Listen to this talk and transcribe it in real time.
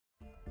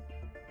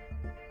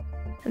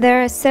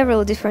There are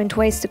several different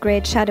ways to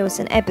create shadows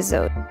in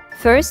Episode.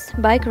 First,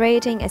 by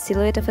creating a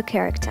silhouette of a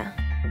character.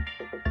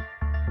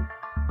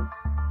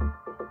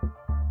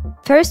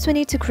 First, we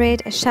need to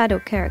create a shadow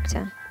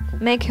character.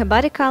 Make her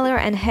body color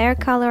and hair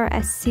color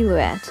as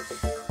silhouette,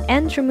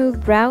 and remove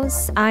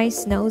brows,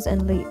 eyes, nose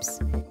and lips.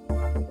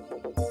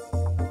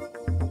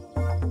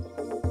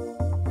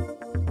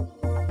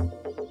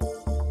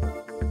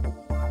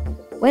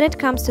 When it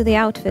comes to the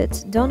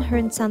outfit, don't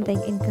hurt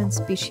something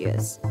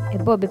inconspicuous, a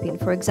bobby pin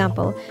for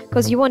example,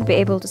 because you won't be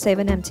able to save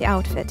an empty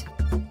outfit.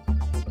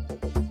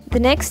 The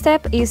next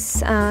step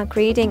is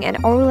creating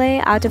an overlay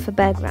out of a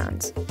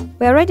background.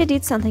 We already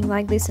did something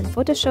like this in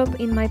Photoshop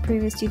in my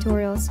previous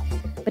tutorials,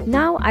 but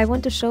now I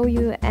want to show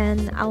you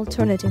an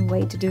alternative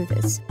way to do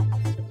this.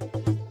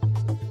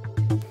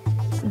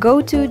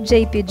 Go to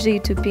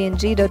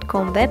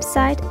jpg2png.com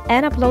website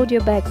and upload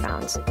your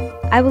background.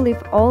 I will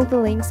leave all the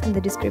links in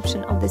the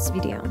description of this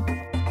video.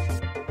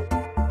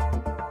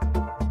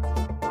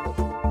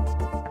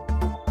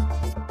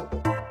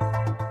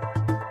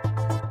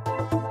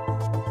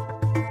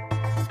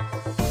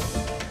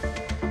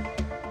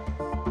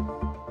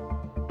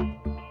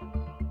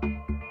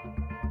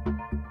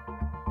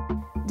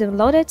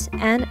 Download it,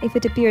 and if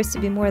it appears to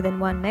be more than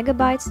 1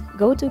 MB,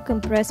 go to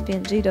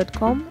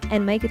compresspng.com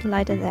and make it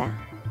lighter there.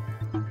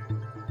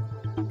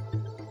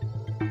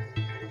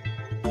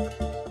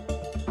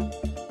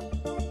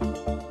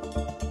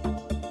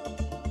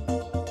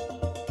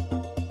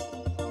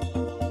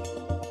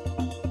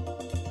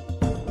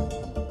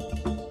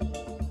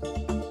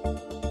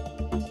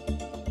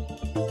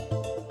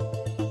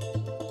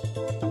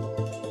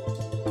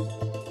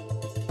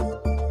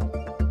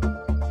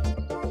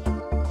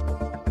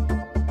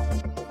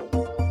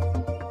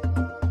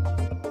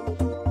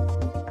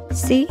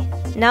 See?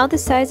 Now the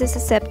size is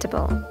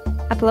acceptable.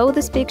 Upload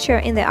this picture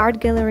in the art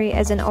gallery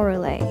as an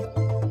overlay.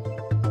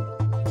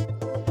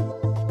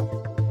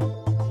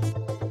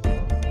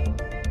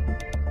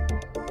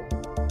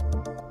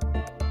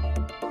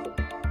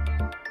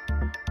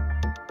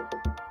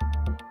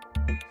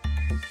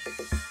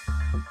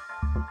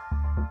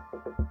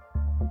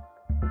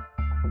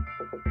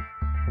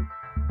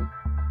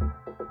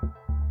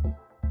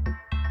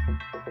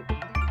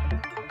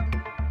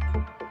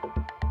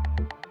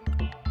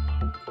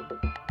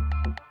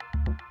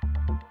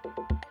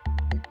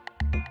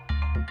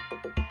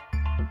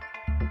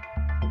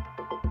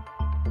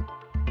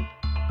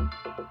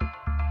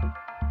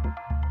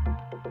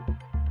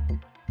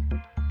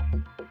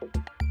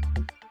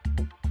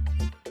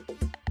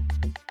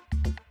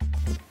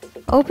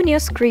 Open your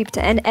script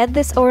and add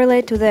this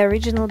overlay to the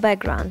original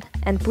background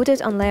and put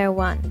it on layer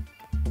 1.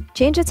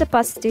 Change its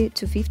opacity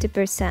to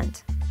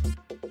 50%.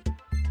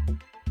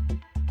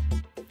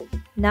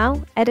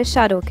 Now add a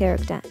shadow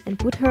character and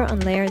put her on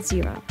layer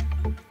 0.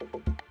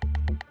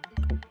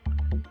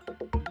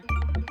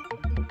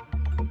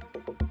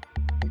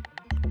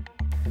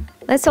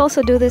 Let's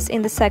also do this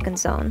in the second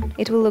zone,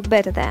 it will look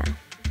better there.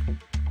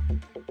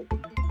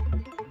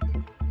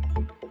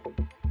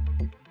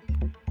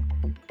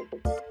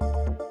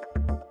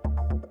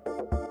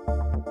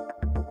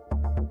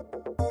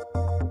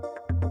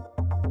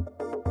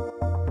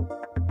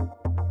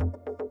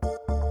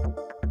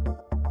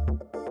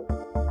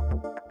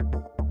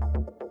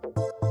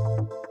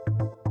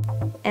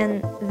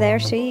 And there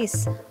she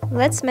is.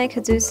 Let's make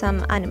her do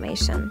some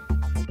animation.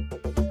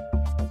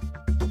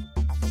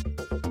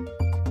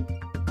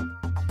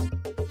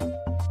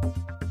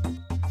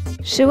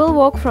 She will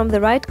walk from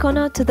the right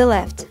corner to the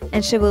left,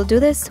 and she will do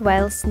this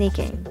while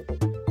sneaking.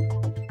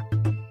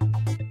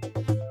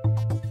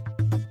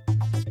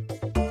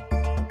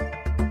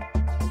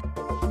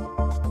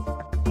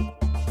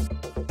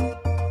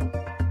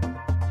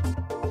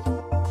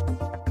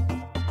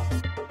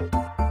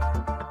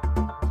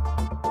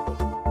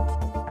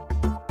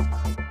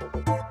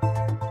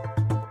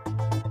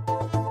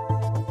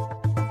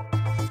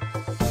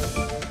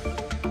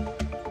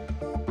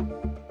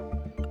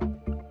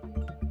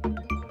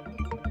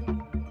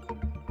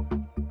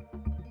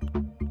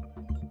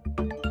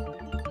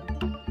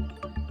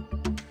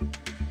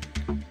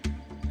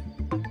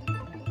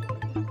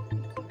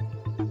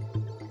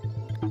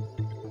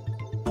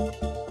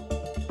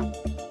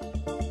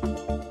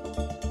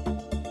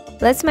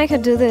 Let's make her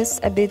do this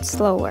a bit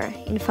slower,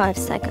 in 5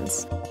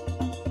 seconds.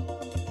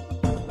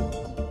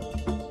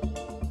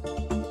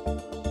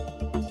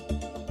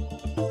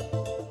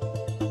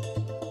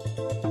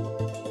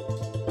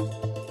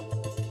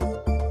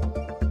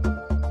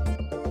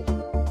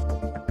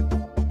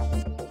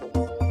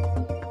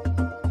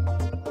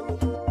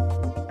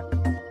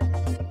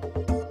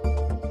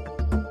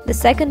 The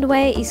second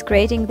way is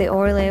creating the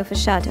overlay of a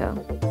shadow.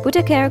 Put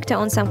a character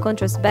on some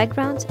contrast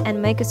background and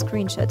make a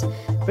screenshot,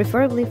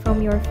 preferably from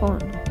your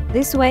phone.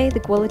 This way the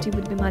quality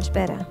would be much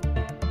better.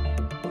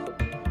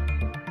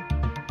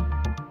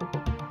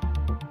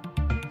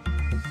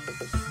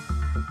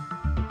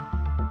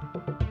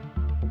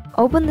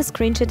 Open the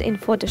screenshot in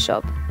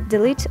Photoshop,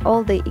 delete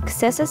all the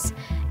excesses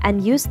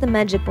and use the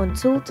Magic Wand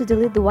tool to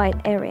delete the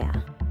white area.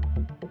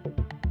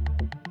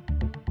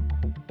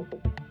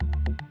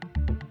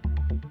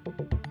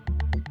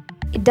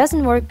 It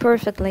doesn't work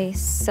perfectly,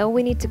 so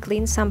we need to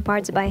clean some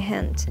parts by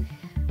hand.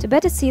 To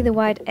better see the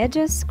white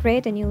edges,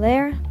 create a new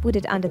layer, put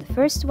it under the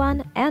first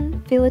one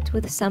and fill it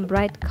with some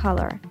bright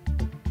color.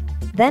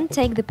 Then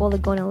take the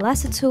polygonal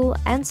lasso tool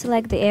and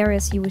select the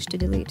areas you wish to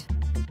delete.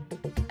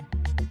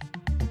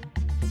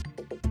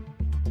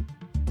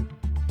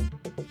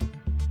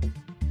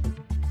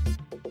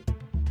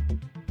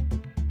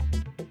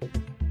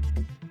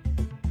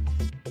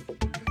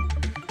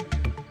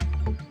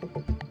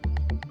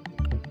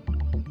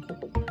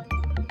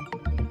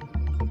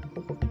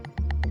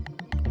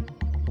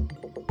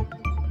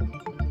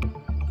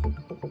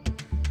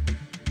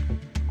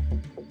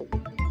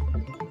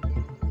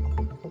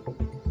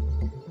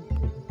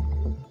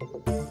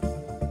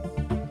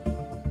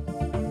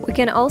 We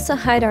can also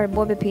hide our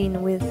bobby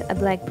pin with a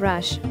black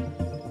brush.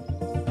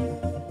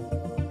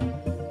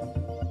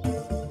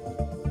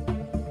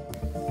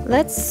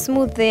 Let's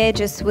smooth the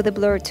edges with the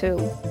blur tool.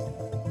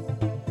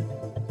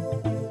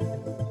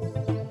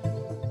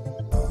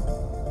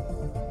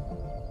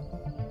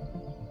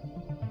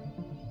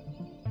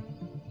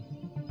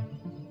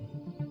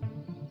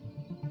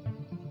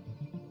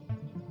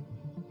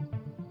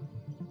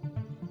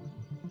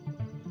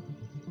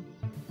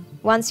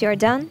 Once you're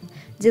done,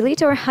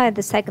 delete or hide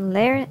the second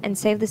layer and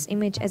save this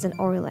image as an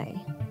overlay.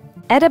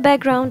 Add a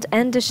background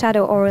and a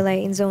shadow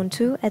overlay in Zone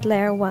 2 at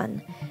Layer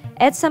 1.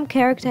 Add some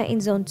character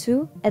in Zone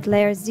 2 at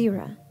Layer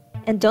 0.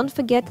 And don't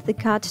forget the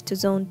Cut to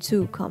Zone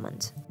 2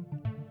 command.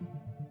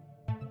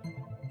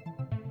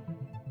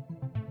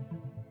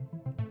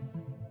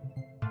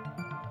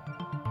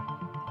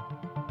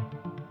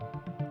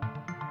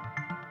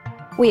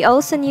 We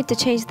also need to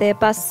change the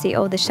opacity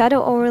of the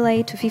shadow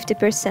overlay to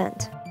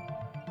 50%.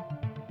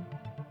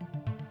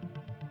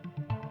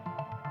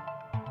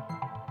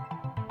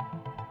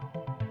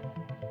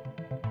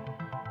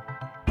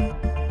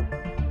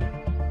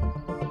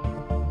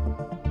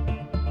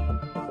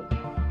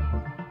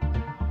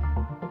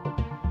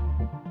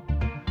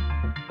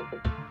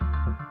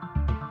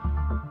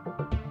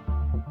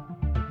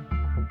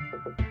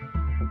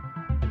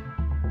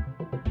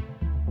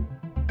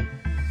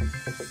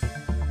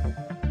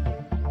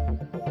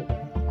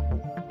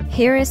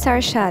 Here is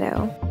our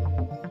shadow.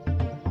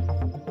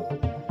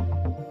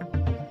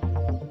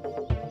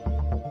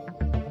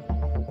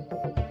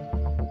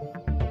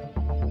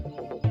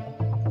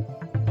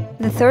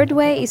 The third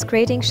way is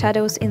creating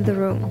shadows in the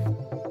room.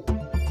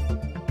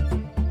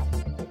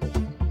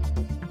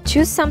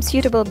 Choose some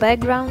suitable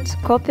background,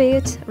 copy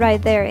it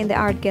right there in the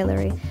art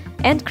gallery,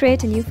 and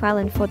create a new file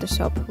in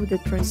Photoshop with a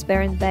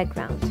transparent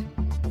background.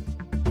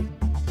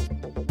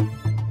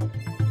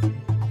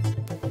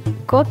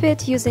 Copy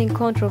it using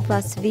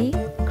Ctrl+V,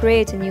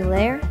 create a new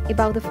layer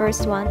above the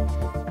first one,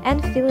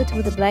 and fill it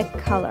with a black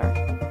color.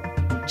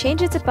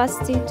 Change its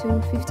opacity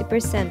to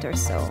 50% or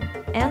so,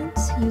 and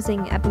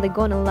using a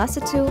polygonal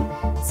lasso tool,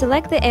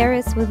 select the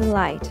areas with the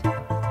light.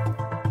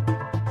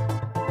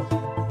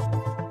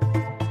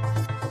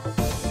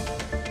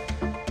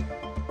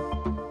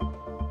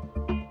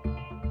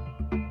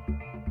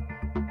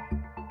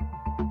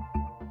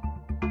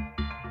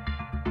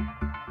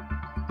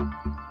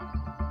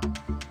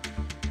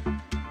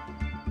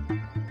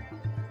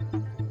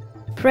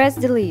 Press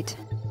Delete.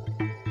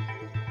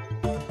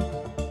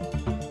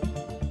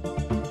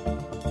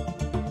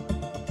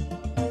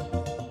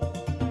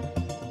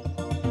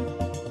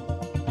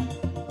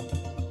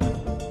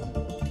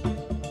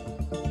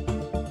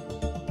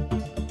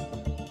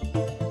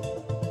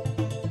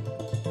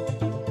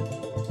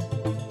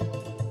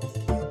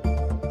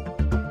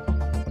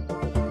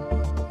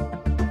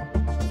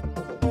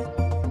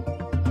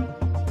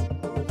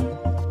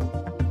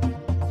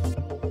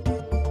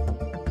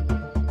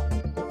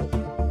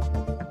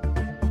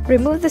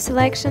 Remove the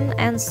selection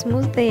and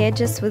smooth the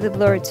edges with the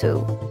blur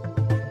tool.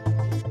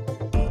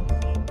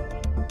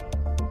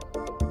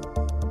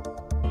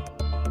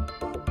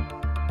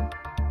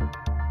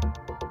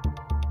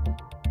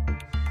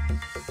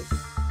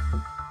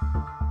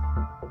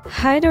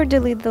 Hide or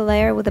delete the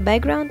layer with the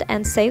background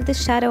and save the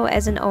shadow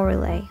as an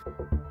overlay.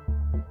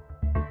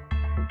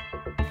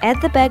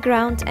 Add the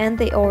background and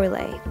the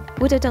overlay.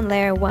 Put it on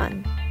Layer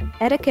 1.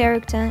 Add a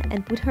character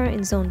and put her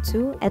in Zone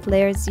 2 at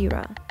Layer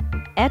 0.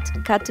 Add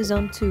Cut to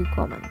Zone 2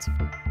 command.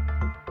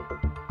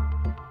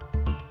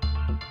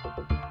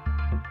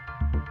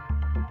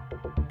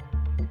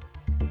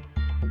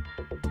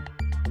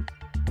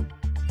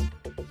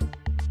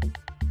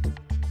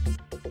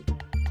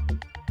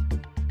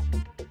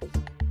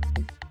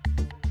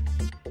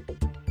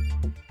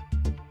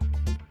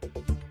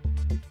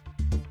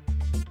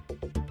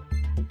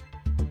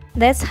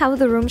 That's how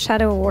the room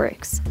shadow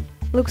works.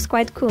 Looks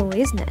quite cool,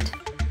 isn't it?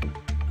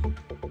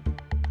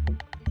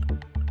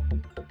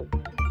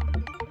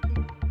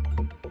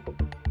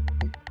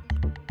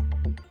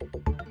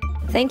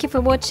 Thank you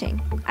for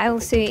watching. I will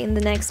see you in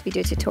the next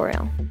video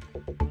tutorial.